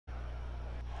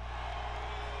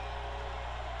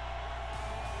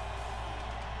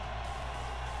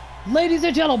Ladies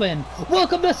and gentlemen,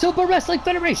 welcome to Super Wrestling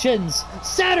Federation's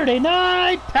Saturday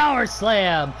Night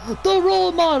Powerslam. The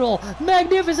role model,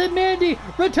 Magnificent Mandy,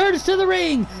 returns to the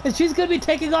ring, and she's going to be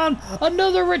taking on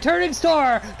another returning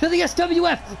star to the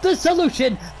SWF, The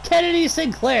Solution, Kennedy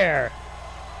Sinclair.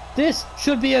 This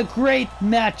should be a great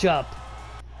matchup.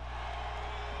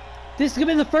 This is going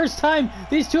to be the first time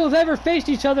these two have ever faced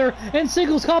each other in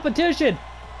singles competition.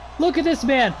 Look at this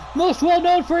man, most well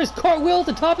known for his cartwheel at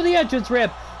the top of the entrance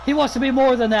ramp. He wants to be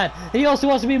more than that. He also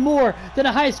wants to be more than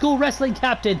a high school wrestling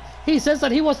captain. He says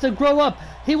that he wants to grow up.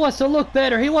 He wants to look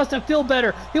better. He wants to feel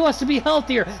better. He wants to be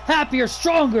healthier, happier,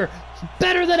 stronger,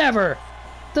 better than ever.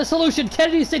 The Solution,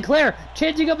 Kennedy Sinclair,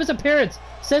 changing up his appearance.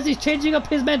 Says he's changing up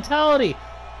his mentality.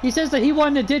 He says that he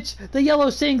wanted to ditch the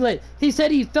yellow singlet. He said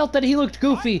he felt that he looked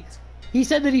goofy. He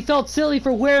said that he felt silly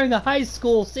for wearing a high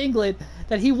school singlet,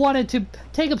 that he wanted to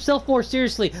take himself more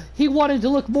seriously. He wanted to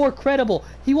look more credible.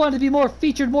 He wanted to be more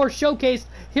featured, more showcased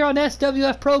here on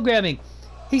SWF programming.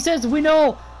 He says we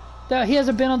know that he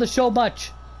hasn't been on the show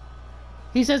much.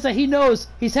 He says that he knows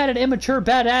he's had an immature,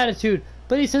 bad attitude,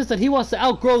 but he says that he wants to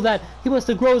outgrow that. He wants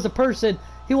to grow as a person.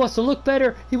 He wants to look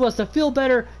better. He wants to feel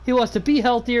better. He wants to be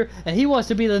healthier, and he wants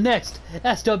to be the next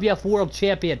SWF World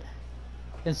Champion.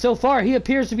 And so far, he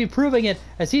appears to be proving it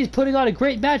as he's putting on a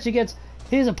great match against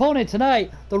his opponent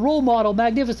tonight, the role model,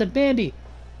 Magnificent Mandy.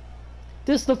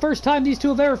 This is the first time these two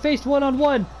have ever faced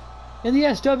one-on-one in the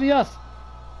SWF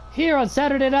here on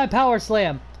Saturday Night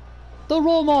Powerslam. The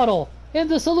role model and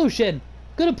the Solution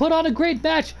gonna put on a great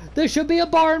match. This should be a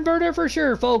barn burner for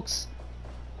sure, folks.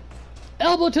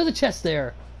 Elbow to the chest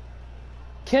there.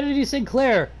 Kennedy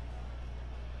Sinclair,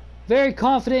 very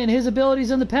confident in his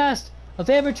abilities in the past of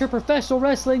amateur professional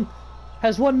wrestling,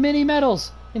 has won many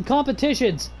medals in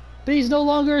competitions, but he's no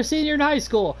longer a senior in high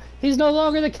school. He's no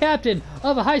longer the captain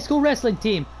of a high school wrestling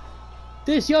team.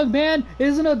 This young man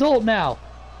is an adult now,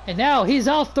 and now he's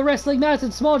off the wrestling mats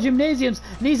in small gymnasiums,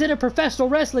 and he's in a professional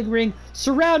wrestling ring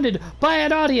surrounded by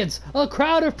an audience, a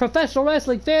crowd of professional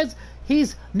wrestling fans.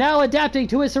 He's now adapting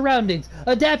to his surroundings,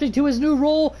 adapting to his new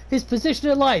role, his position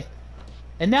in life.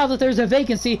 And now that there's a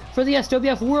vacancy for the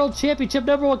SWF World Championship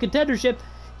 #1 contendership,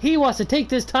 he wants to take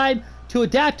this time to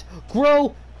adapt,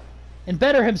 grow, and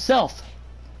better himself.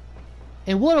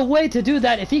 And what a way to do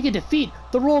that if he can defeat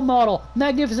the role model,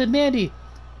 Magnificent Mandy,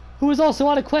 who is also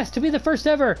on a quest to be the first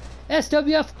ever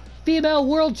SWF Female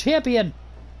World Champion.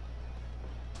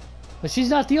 But she's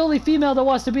not the only female that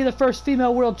wants to be the first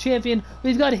female world champion.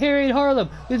 We've got Harriet Harlem,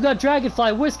 we've got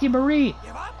Dragonfly, Whiskey Marie.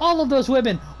 All of those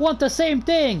women want the same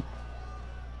thing.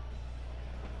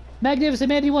 Magnificent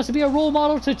Mandy wants to be a role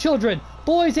model to children,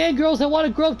 boys and girls that want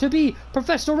to grow up to be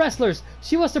professional wrestlers.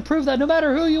 She wants to prove that no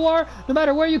matter who you are, no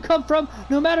matter where you come from,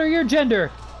 no matter your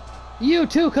gender, you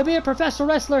too could be a professional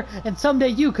wrestler, and someday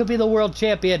you could be the world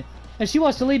champion. And she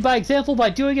wants to lead by example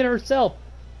by doing it herself.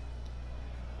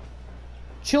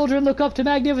 Children look up to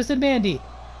Magnificent Mandy.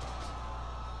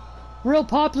 Real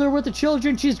popular with the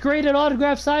children. She's great at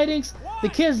autograph signings. The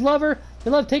kids love her. They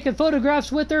love taking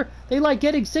photographs with her. They like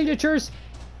getting signatures.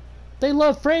 They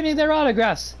love framing their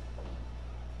autographs.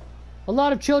 A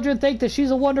lot of children think that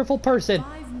she's a wonderful person.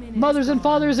 Mothers and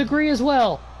fathers agree as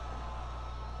well.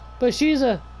 But she's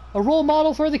a role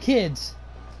model for the kids.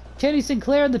 Kennedy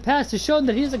Sinclair in the past has shown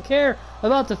that he doesn't care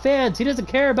about the fans. He doesn't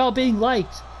care about being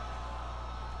liked.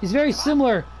 He's very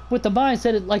similar with the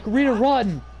mindset like Rita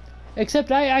Rotten.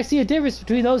 Except I see a difference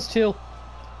between those two.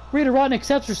 Rita Rotten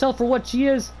accepts herself for what she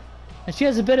is, and she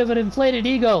has a bit of an inflated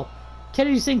ego.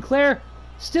 Kennedy Sinclair,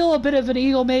 still a bit of an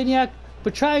egomaniac,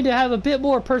 but trying to have a bit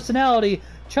more personality,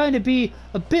 trying to be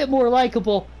a bit more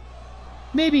likable.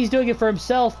 Maybe he's doing it for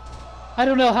himself. I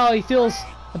don't know how he feels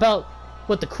about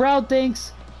what the crowd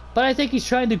thinks, but I think he's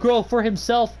trying to grow for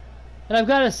himself. And I've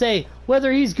got to say,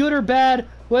 whether he's good or bad,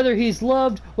 whether he's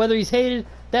loved, whether he's hated,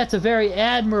 that's a very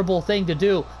admirable thing to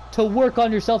do. To work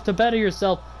on yourself, to better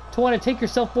yourself, to want to take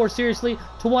yourself more seriously,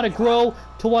 to want to grow,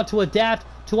 to want to adapt,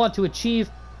 to want to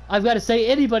achieve. I've got to say,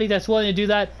 anybody that's willing to do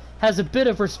that has a bit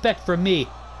of respect from me.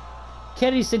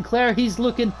 Kennedy Sinclair, he's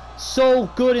looking so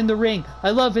good in the ring. I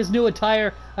love his new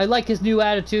attire. I like his new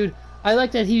attitude. I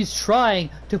like that he's trying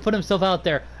to put himself out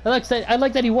there. I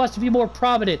like that he wants to be more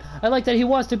prominent. I like that he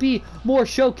wants to be more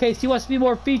showcased. He wants to be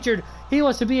more featured. He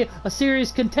wants to be a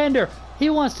serious contender. He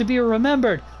wants to be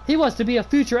remembered. He wants to be a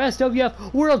future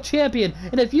SWF World Champion.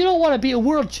 And if you don't want to be a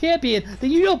World Champion,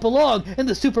 then you don't belong in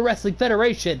the Super Wrestling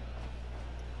Federation.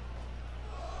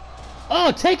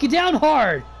 Oh, take it down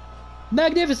hard.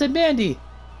 Magnificent Mandy.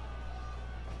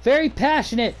 Very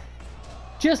passionate.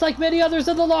 Just like many others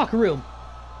in the locker room.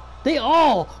 They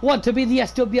all want to be the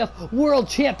SWF World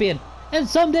Champion. And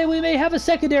someday we may have a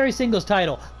secondary singles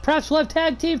title. Perhaps we'll have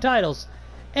tag team titles.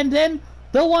 And then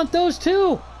they'll want those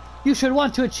too. You should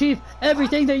want to achieve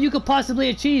everything that you could possibly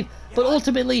achieve. But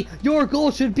ultimately, your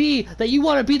goal should be that you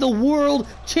want to be the world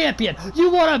champion. You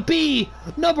want to be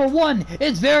number one.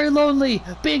 It's very lonely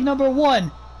being number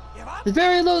one. It's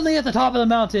very lonely at the top of the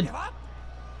mountain.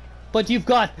 But you've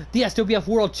got the SWF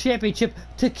World Championship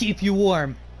to keep you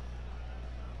warm.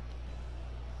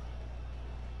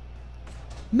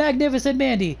 Magnificent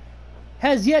Mandy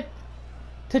has yet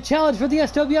to challenge for the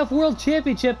SWF World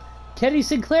Championship. Kenny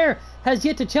Sinclair has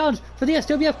yet to challenge for the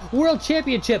SWF World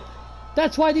Championship.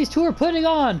 That's why these two are putting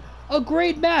on a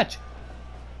great match.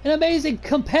 An amazing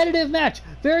competitive match.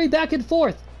 Very back and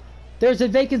forth. There's a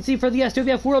vacancy for the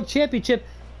SWF World Championship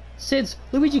since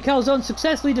Luigi Calzone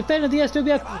successfully defended the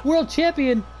SWF World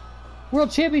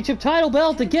Championship title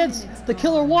belt against the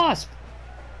Killer Wasp.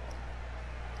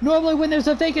 Normally when there's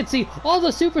a vacancy, all the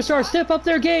superstars step up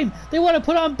their game. They want to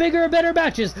put on bigger and better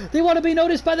matches. They want to be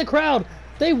noticed by the crowd.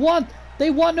 They want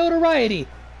notoriety.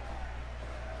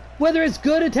 Whether it's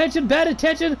good attention, bad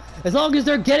attention, as long as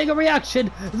they're getting a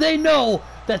reaction, they know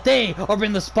that they are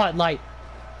in the spotlight.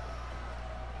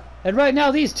 And right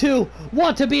now these two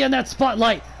want to be in that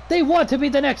spotlight. They want to be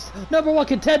the next #1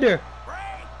 contender.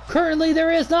 Currently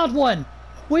there is not one.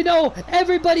 We know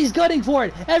everybody's gunning for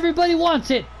it. Everybody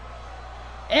wants it.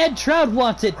 Ed Trout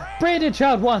wants it. Brandon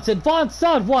Trout wants it. Von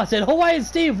Sod wants it. Hawaiian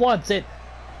Steve wants it.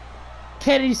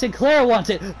 Kennedy Sinclair wants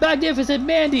it. Magnificent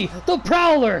Mandy. The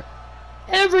Prowler.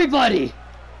 Everybody.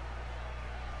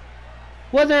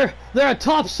 Whether they're a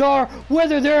top star,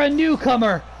 whether they're a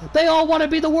newcomer, they all want to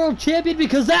be the world champion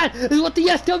because that is what the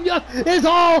SWF is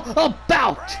all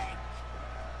about.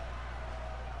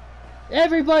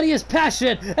 Everybody is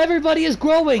passionate. Everybody is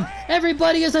growing.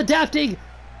 Everybody is adapting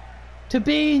to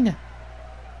being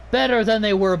better than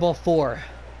they were before.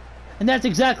 And that's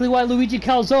exactly why Luigi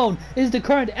Calzone is the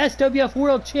current SWF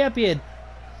World Champion.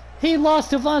 He lost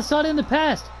to Von Sod in the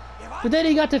past, but then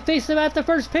he got to face him at the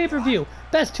first pay-per-view.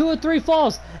 Best 2 of 3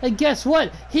 falls. And guess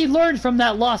what? He learned from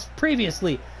that loss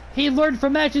previously. He learned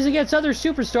from matches against other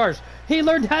superstars. He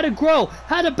learned how to grow,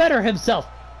 how to better himself.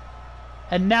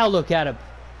 And now look at him.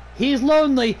 He's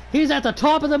lonely. He's at the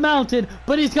top of the mountain,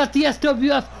 but he's got the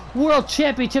SWF World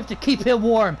Championship to keep him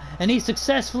warm. And he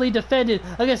successfully defended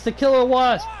against the Killer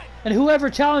Wasp. And whoever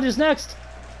challenges next,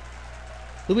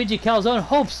 Luigi Calzone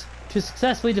hopes to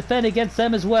successfully defend against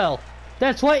them as well.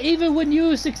 That's why even when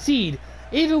you succeed,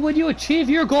 even when you achieve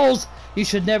your goals, you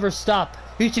should never stop.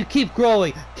 You should keep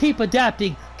growing, keep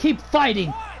adapting, keep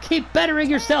fighting, keep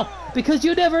bettering yourself, because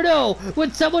you never know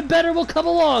when someone better will come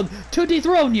along to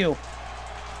dethrone you.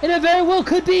 And it very well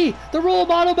could be the role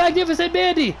model Magnificent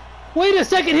Mandy. Wait a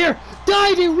second here.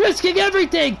 Diving, risking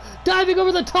everything. Diving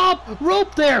over the top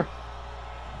rope there.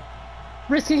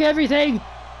 Risking everything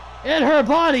in her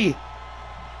body,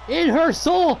 in her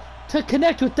soul, to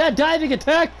connect with that diving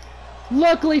attack.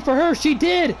 Luckily for her, she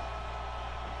did.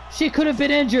 She could have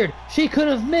been injured. She could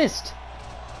have missed.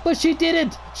 But she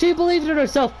didn't. She believed in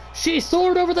herself. She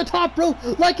soared over the top rope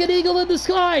like an eagle in the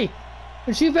sky.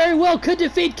 And she very well could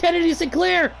defeat Kennedy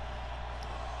Sinclair.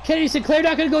 Kennedy Sinclair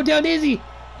not going to go down easy.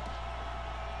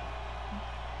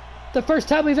 The first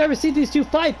time we've ever seen these two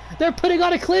fight, they're putting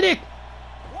on a clinic.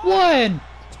 1,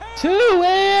 2,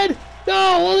 and...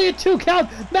 no, only a 2 count.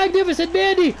 Magnificent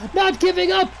Mandy not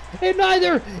giving up, and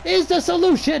neither is the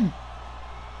solution.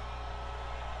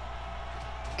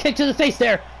 Kick to the face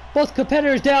there. Both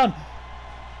competitors down.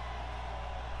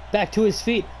 Back to his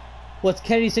feet. What's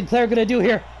Kennedy Sinclair going to do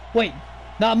here? Wait,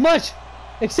 not much,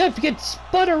 except to get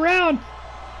spun around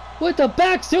with the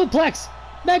back suplex.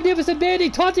 Magnificent Mandy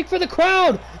taunting for the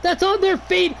crowd that's on their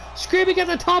feet, screaming at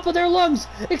the top of their lungs,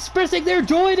 expressing their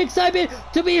joy and excitement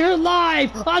to be here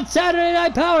live on Saturday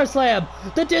Night Powerslam.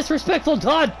 The disrespectful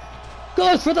taunt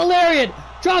goes for the lariat,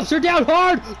 drops her down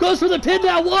hard, goes for the pin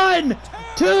now. 1,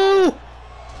 2. Oh,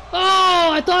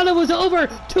 I thought it was over.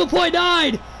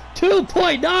 2.9.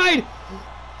 2.9.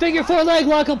 Figure 4 leg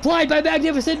lock applied by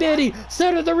Magnificent Mandy.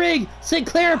 Center of the ring.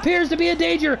 Sinclair appears to be in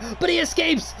danger, but he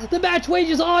escapes. The match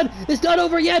wages on. It's not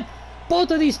over yet.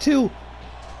 Both of these two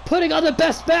putting on the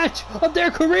best match of their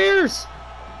careers.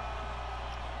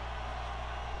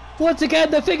 Once again,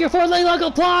 the figure 4 leg lock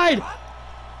applied.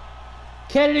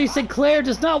 Kennedy Sinclair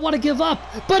does not want to give up,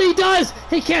 but he does.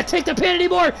 He can't take the pin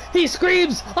anymore. He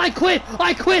screams, "I quit,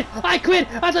 I quit, I quit,"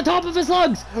 at the top of his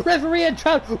lungs. Referee and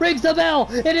Trout rings the bell,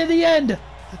 and in the end,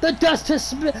 the dust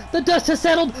has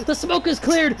settled, the smoke is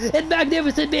cleared, and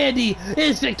Magnificent Mandy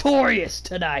is victorious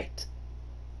tonight.